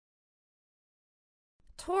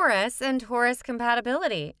Taurus and Taurus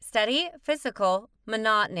compatibility, steady, physical,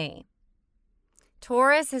 monotony.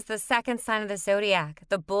 Taurus is the second sign of the zodiac.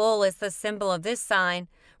 The bull is the symbol of this sign,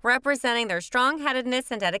 representing their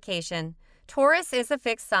strong-headedness and dedication. Taurus is a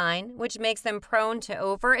fixed sign, which makes them prone to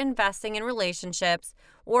over-investing in relationships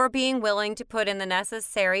or being willing to put in the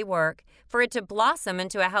necessary work for it to blossom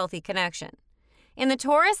into a healthy connection. In the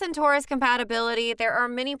Taurus and Taurus compatibility, there are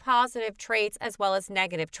many positive traits as well as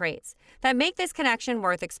negative traits that make this connection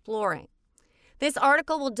worth exploring. This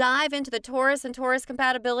article will dive into the Taurus and Taurus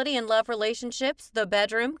compatibility in love relationships, the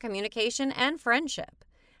bedroom, communication, and friendship.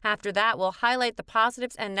 After that, we'll highlight the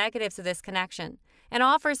positives and negatives of this connection and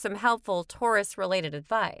offer some helpful Taurus-related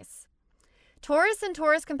advice. Taurus and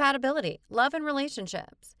Taurus compatibility, love and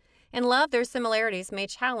relationships. In love, their similarities may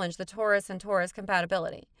challenge the Taurus and Taurus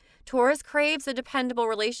compatibility. Taurus craves a dependable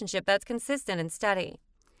relationship that's consistent and steady.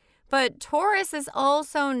 But Taurus is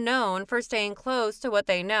also known for staying close to what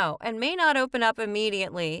they know and may not open up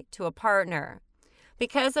immediately to a partner.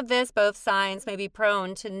 Because of this, both signs may be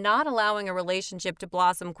prone to not allowing a relationship to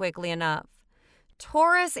blossom quickly enough.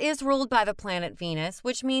 Taurus is ruled by the planet Venus,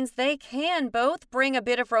 which means they can both bring a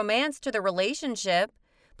bit of romance to the relationship,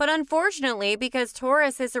 but unfortunately, because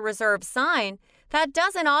Taurus is a reserved sign that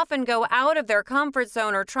doesn't often go out of their comfort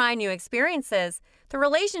zone or try new experiences, the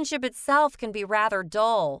relationship itself can be rather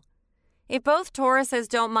dull. If both Tauruses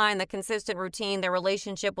don't mind the consistent routine their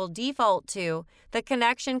relationship will default to, the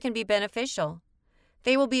connection can be beneficial.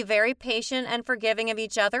 They will be very patient and forgiving of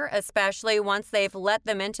each other, especially once they've let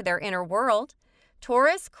them into their inner world.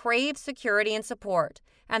 Taurus craves security and support,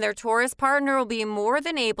 and their Taurus partner will be more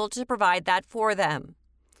than able to provide that for them.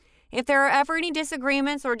 If there are ever any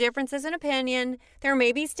disagreements or differences in opinion, there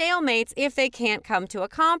may be stalemates if they can't come to a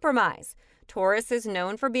compromise. Taurus is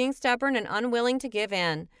known for being stubborn and unwilling to give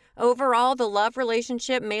in. Overall, the love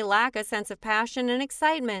relationship may lack a sense of passion and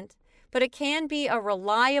excitement, but it can be a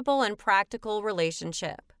reliable and practical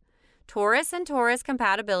relationship. Taurus and Taurus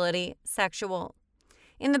compatibility, sexual.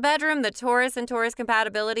 In the bedroom, the Taurus and Taurus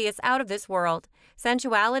compatibility is out of this world.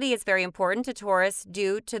 Sensuality is very important to Taurus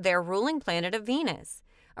due to their ruling planet of Venus.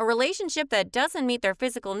 A relationship that doesn't meet their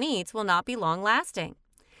physical needs will not be long-lasting.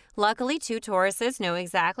 Luckily, two Tauruses know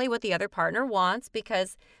exactly what the other partner wants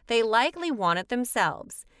because they likely want it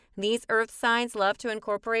themselves. These earth signs love to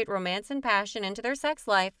incorporate romance and passion into their sex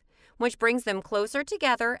life, which brings them closer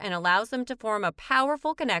together and allows them to form a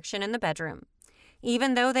powerful connection in the bedroom.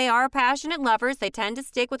 Even though they are passionate lovers, they tend to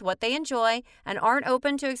stick with what they enjoy and aren't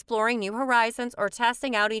open to exploring new horizons or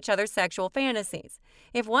testing out each other's sexual fantasies.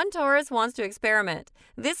 If one Taurus wants to experiment,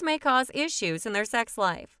 this may cause issues in their sex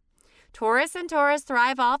life. Taurus and Taurus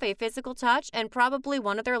thrive off a physical touch and probably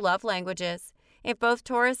one of their love languages. If both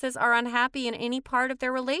Tauruses are unhappy in any part of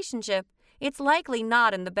their relationship, it's likely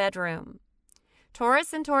not in the bedroom.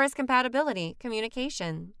 Taurus and Taurus compatibility,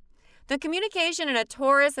 communication. The communication in a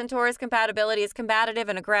Taurus and Taurus compatibility is combative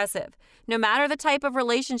and aggressive. No matter the type of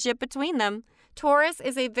relationship between them, Taurus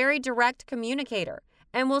is a very direct communicator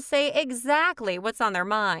and will say exactly what's on their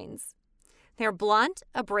minds. They're blunt,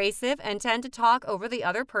 abrasive, and tend to talk over the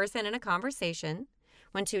other person in a conversation.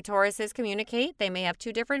 When two Tauruses communicate, they may have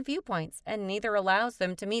two different viewpoints, and neither allows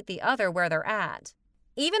them to meet the other where they're at.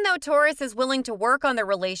 Even though Taurus is willing to work on their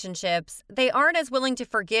relationships, they aren't as willing to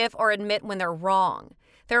forgive or admit when they're wrong.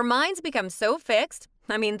 Their minds become so fixed,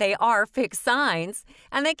 they are fixed signs,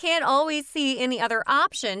 and they can't always see any other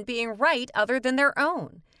option being right other than their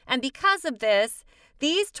own. And because of this,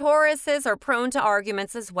 these Tauruses are prone to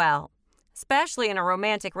arguments as well. Especially in a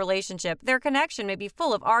romantic relationship, their connection may be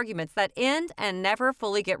full of arguments that end and never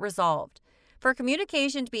fully get resolved. For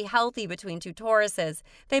communication to be healthy between two Tauruses,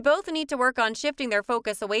 they both need to work on shifting their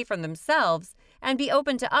focus away from themselves and be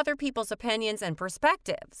open to other people's opinions and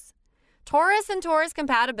perspectives. Taurus and Taurus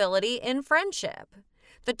compatibility in friendship.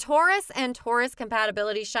 The Taurus and Taurus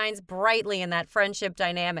compatibility shines brightly in that friendship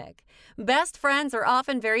dynamic. Best friends are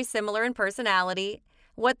often very similar in personality,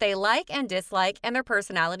 what they like and dislike, and their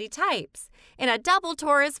personality types. In a double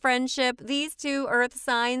Taurus friendship, these two earth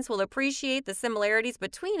signs will appreciate the similarities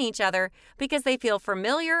between each other because they feel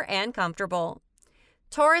familiar and comfortable.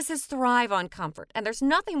 Tauruses thrive on comfort, and there's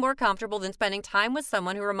nothing more comfortable than spending time with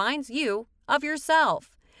someone who reminds you of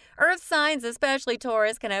yourself. Earth signs, especially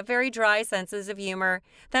Taurus, can have very dry senses of humor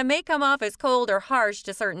that may come off as cold or harsh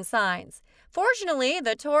to certain signs. Fortunately,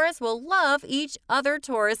 the Taurus will love each other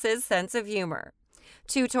Taurus's sense of humor.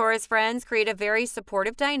 Two Taurus friends create a very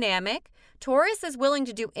supportive dynamic. Taurus is willing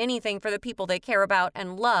to do anything for the people they care about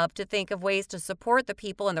and love to think of ways to support the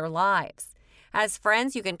people in their lives. As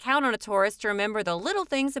friends, you can count on a Taurus to remember the little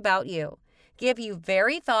things about you, give you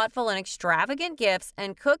very thoughtful and extravagant gifts,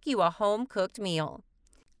 and cook you a home-cooked meal.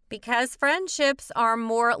 Because friendships are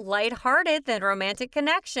more lighthearted than romantic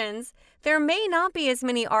connections, there may not be as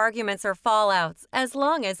many arguments or fallouts as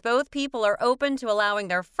long as both people are open to allowing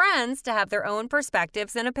their friends to have their own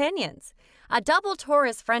perspectives and opinions. A double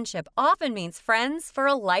Taurus friendship often means friends for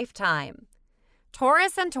a lifetime.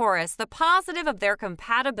 Taurus and Taurus, the positive of their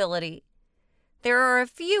compatibility. There are a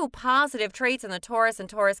few positive traits in the Taurus and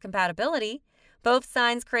Taurus compatibility. Both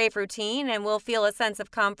signs crave routine and will feel a sense of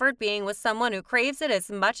comfort being with someone who craves it as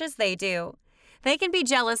much as they do. They can be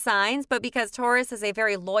jealous signs, but because Taurus is a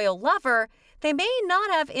very loyal lover, they may not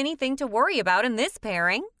have anything to worry about in this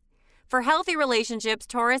pairing. For healthy relationships,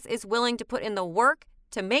 Taurus is willing to put in the work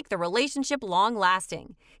to make the relationship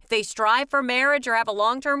long-lasting. If they strive for marriage or have a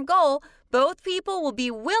long-term goal, both people will be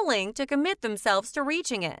willing to commit themselves to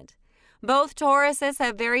reaching it. Both Tauruses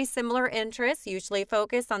have very similar interests, usually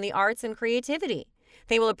focused on the arts and creativity.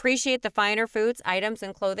 They will appreciate the finer foods, items,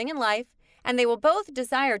 and clothing in life, and they will both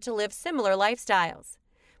desire to live similar lifestyles.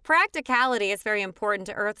 Practicality is very important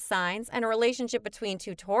to Earth signs, and a relationship between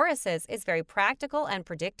two Tauruses is very practical and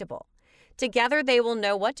predictable. Together, they will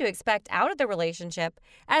know what to expect out of the relationship,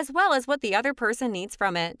 as well as what the other person needs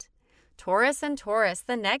from it. Taurus and Taurus,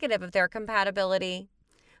 the negative of their compatibility.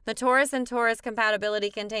 The Taurus and Taurus compatibility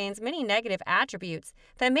contains many negative attributes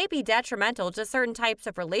that may be detrimental to certain types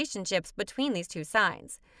of relationships between these two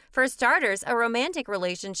signs. For starters, a romantic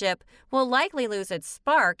relationship will likely lose its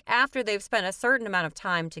spark after they've spent a certain amount of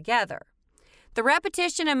time together. The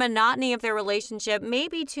repetition and monotony of their relationship may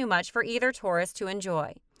be too much for either Taurus to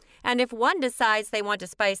enjoy. And if one decides they want to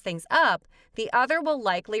spice things up, the other will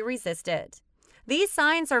likely resist it. These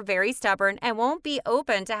signs are very stubborn and won't be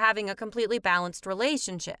open to having a completely balanced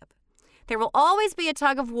relationship. There will always be a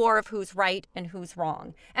tug of war of who's right and who's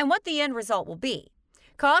wrong, and what the end result will be,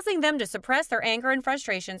 causing them to suppress their anger and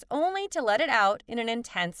frustrations only to let it out in an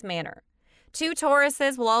intense manner. Two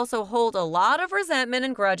Tauruses will also hold a lot of resentment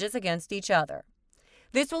and grudges against each other.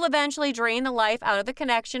 This will eventually drain the life out of the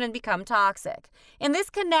connection and become toxic. In this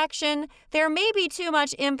connection, there may be too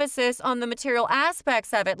much emphasis on the material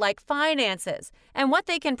aspects of it, like finances, and what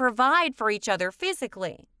they can provide for each other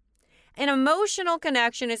physically. An emotional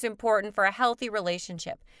connection is important for a healthy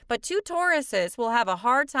relationship, but two Tauruses will have a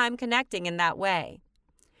hard time connecting in that way.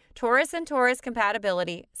 Taurus and Taurus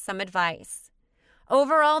compatibility, some advice.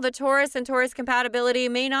 Overall, the Taurus and Taurus compatibility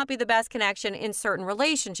may not be the best connection in certain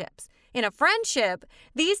relationships. In a friendship,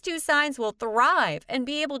 these two signs will thrive and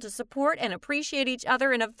be able to support and appreciate each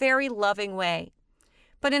other in a very loving way.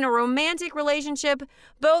 But in a romantic relationship,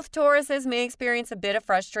 both Tauruses may experience a bit of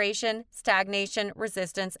frustration, stagnation,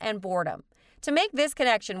 resistance, and boredom. To make this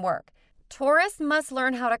connection work, Taurus must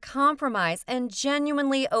learn how to compromise and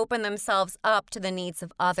genuinely open themselves up to the needs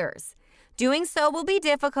of others. Doing so will be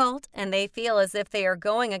difficult, and they feel as if they are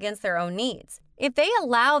going against their own needs. If they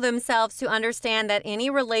allow themselves to understand that any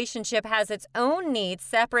relationship has its own needs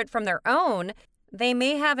separate from their own, they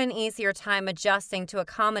may have an easier time adjusting to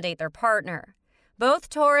accommodate their partner. Both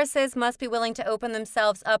Tauruses must be willing to open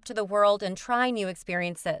themselves up to the world and try new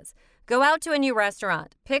experiences. Go out to a new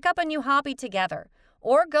restaurant, pick up a new hobby together,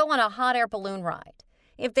 or go on a hot air balloon ride.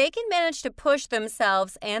 If they can manage to push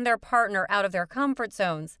themselves and their partner out of their comfort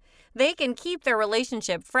zones, they can keep their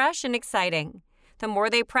relationship fresh and exciting. The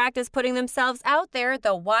more they practice putting themselves out there,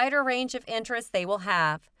 the wider range of interests they will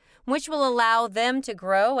have, which will allow them to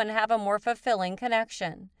grow and have a more fulfilling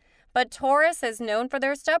connection. But Taurus is known for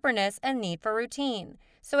their stubbornness and need for routine,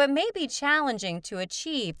 so it may be challenging to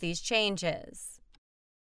achieve these changes.